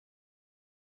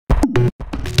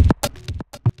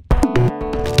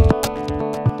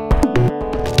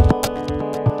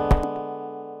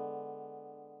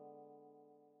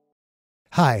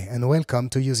Hi and welcome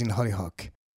to Usine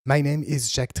Hollyhock. My name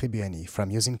is Jacques Tribuani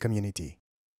from Usine Community.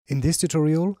 In this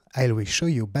tutorial, I will show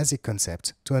you basic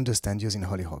concepts to understand Usine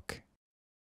Hollyhock.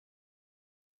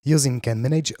 Usine can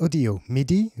manage audio,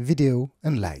 MIDI, video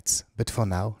and lights, but for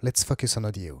now, let's focus on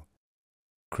audio.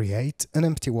 Create an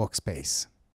empty workspace.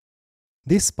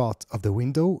 This part of the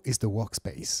window is the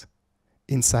workspace.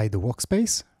 Inside the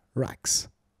workspace, racks,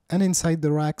 and inside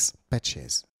the racks,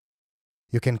 patches.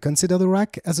 You can consider the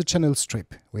rack as a channel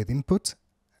strip with input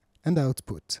and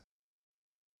output.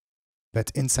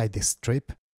 But inside this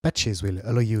strip, patches will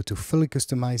allow you to fully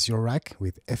customize your rack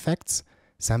with effects,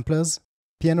 samplers,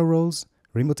 piano rolls,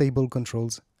 remoteable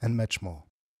controls, and much more.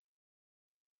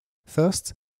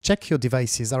 First, check your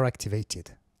devices are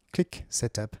activated. Click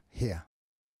Setup here.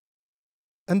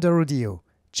 Under Audio,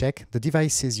 check the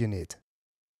devices you need.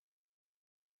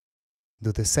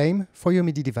 Do the same for your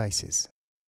MIDI devices.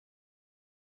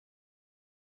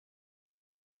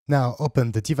 Now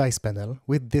open the device panel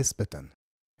with this button.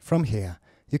 From here,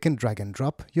 you can drag and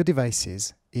drop your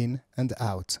devices in and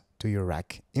out to your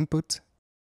rack input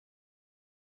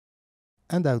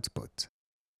and output.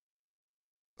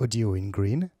 Audio in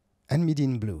green and MIDI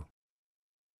in blue.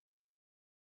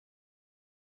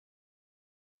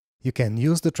 You can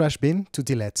use the trash bin to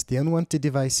delete the unwanted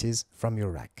devices from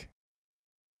your rack.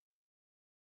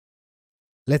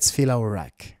 Let's fill our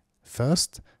rack.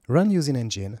 First, run Usine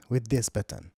Engine with this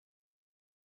button.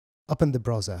 Open the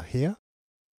browser here,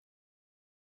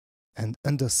 and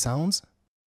under Sounds,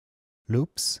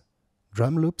 Loops,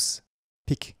 Drum Loops,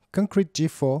 pick Concrete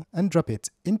G4 and drop it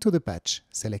into the patch,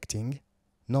 selecting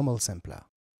Normal Sampler.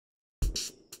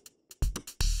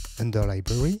 Under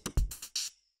Library,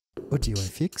 Audio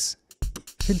FX,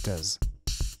 Filters,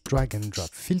 drag and drop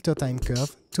Filter Time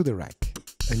Curve to the rack.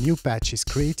 A new patch is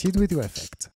created with your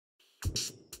effect.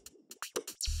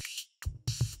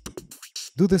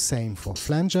 Do the same for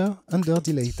Flanger under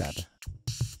Delay tab.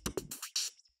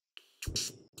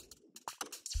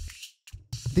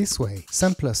 This way,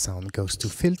 sampler sound goes to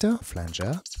filter,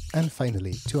 flanger, and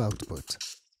finally to output.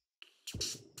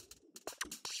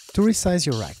 To resize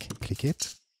your rack, click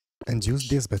it and use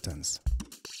these buttons.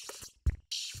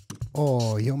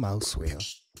 Or your mouse wheel.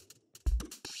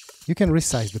 You can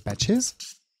resize the patches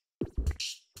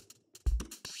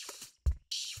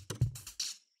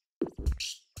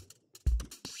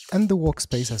and the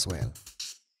workspace as well.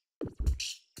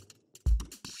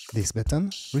 This button,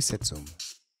 Reset Zoom.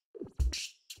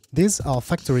 These are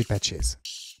factory patches.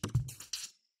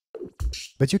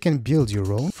 But you can build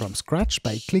your own from scratch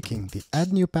by clicking the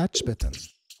Add New Patch button.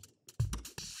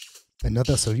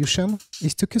 Another solution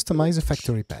is to customize a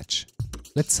factory patch.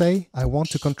 Let's say I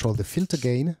want to control the filter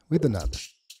gain with a knob.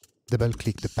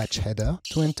 Double-click the patch header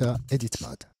to enter Edit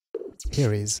Mode.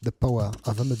 Here is the power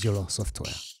of a modular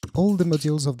software. All the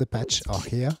modules of the patch are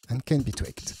here and can be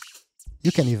tweaked.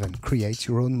 You can even create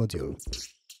your own module.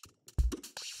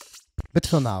 But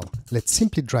for now, let's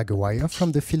simply drag a wire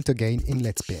from the filter gain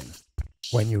inlet pin.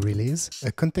 When you release,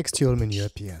 a contextual menu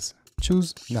appears.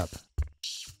 Choose Knob.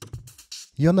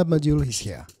 Your knob module is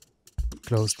here.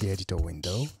 Close the editor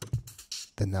window.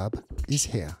 The knob is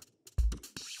here.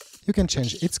 You can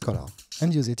change its color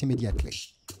and use it immediately.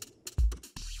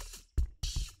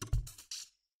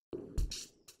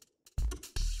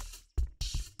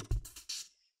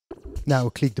 Now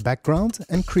click the background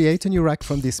and create a new rack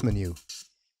from this menu.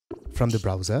 From the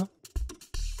browser,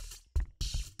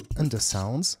 under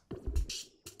Sounds,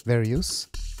 Various,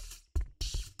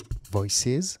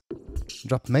 Voices,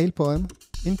 drop Male Poem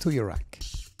into your rack.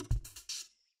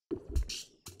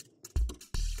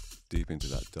 Deep into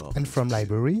that dark. And from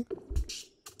Library,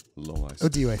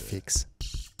 Audio FX,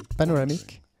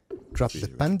 Panoramic, drop the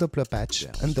Pan Doppler patch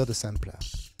under the sampler.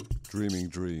 Dreaming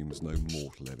dreams no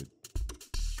mortal ever.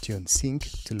 Tune Sync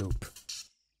to Loop.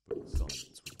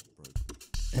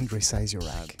 And resize your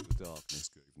rack.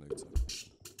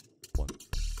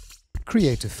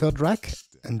 Create a third rack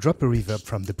and drop a reverb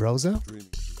from the browser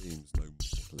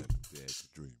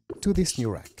to this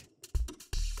new rack.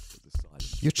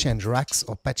 You change racks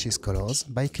or patches colors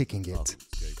by clicking it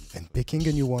and picking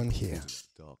a new one here.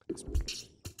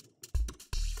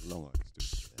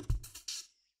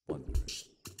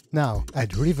 Now add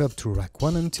reverb to rack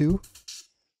 1 and 2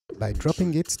 by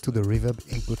dropping it to the reverb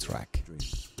input rack.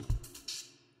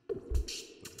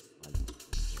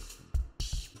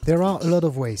 There are a lot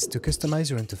of ways to customize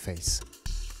your interface.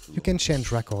 You can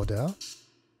change rack order,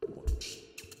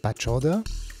 patch order,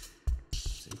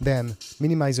 then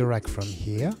minimize a rack from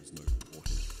here,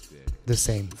 the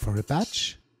same for a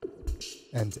patch,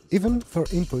 and even for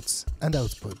inputs and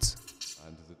outputs.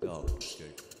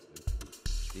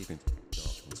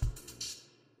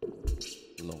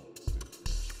 long stood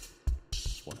there,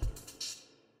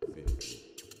 wondering, fearing,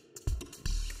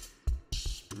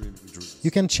 dreaming dreams.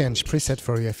 You can change preset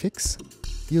for UFX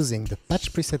using the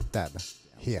Patch Preset tab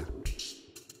here.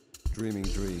 Dreaming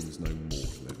dreams no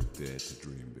mortal ever dared to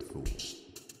dream before.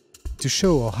 To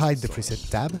show or hide the preset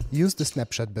tab, use the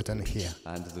snapshot button here.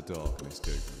 And the darkness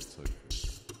gave me a token,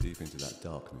 deep into that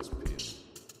darkness peering.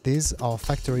 These are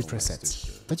factory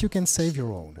presets, but you can save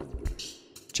your own.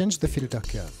 Change the filter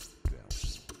curve.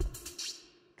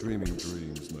 Dreaming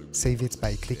dreams no Save it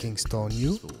by clicking Store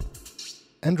New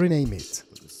and rename it.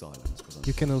 but the silence was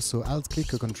You can also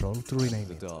alt-click a control to rename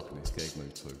The it. darkness gave no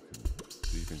token,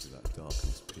 deep into that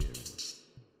darkness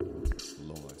peering.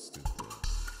 Long I stood there.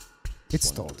 It's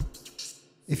stored.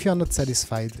 If you are not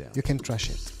satisfied, you can trash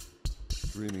it.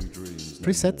 Dreaming dreams no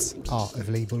Presets mortal are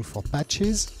available for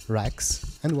patches,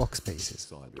 racks and workspaces.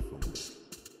 side before me.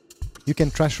 You can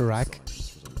trash a rack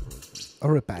Silence was unbroken,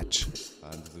 or a patch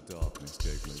and the darkness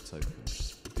gave no token,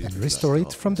 deep and into restore that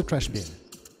it from the trash bin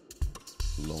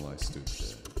darkness. Long I stood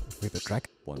there, with a drag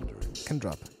wondering, and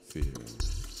drop. fearing,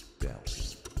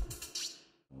 doubting,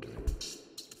 wondering,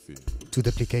 fearing. To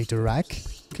duplicate a rack,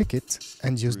 click it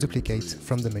and use duplicate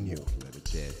from the menu. Never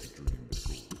dared to dream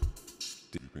before.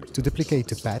 Deep into To that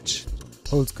duplicate a darkness patch,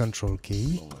 hold Ctrl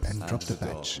key long I and stood drop the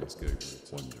there. patch. Darkness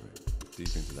gave no wondering,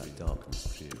 deep into that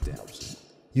darkness peering. Doubting.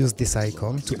 Use this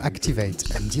icon to activate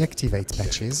and deactivate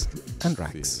patches and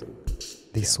racks.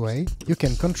 This way, you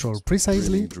can control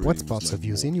precisely what parts of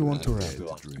Usine you want to run,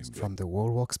 from the whole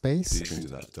workspace Deep into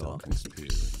that darkness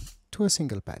peering. to a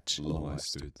single patch. Long I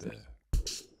stood there,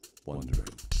 wondering,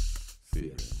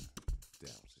 fearing.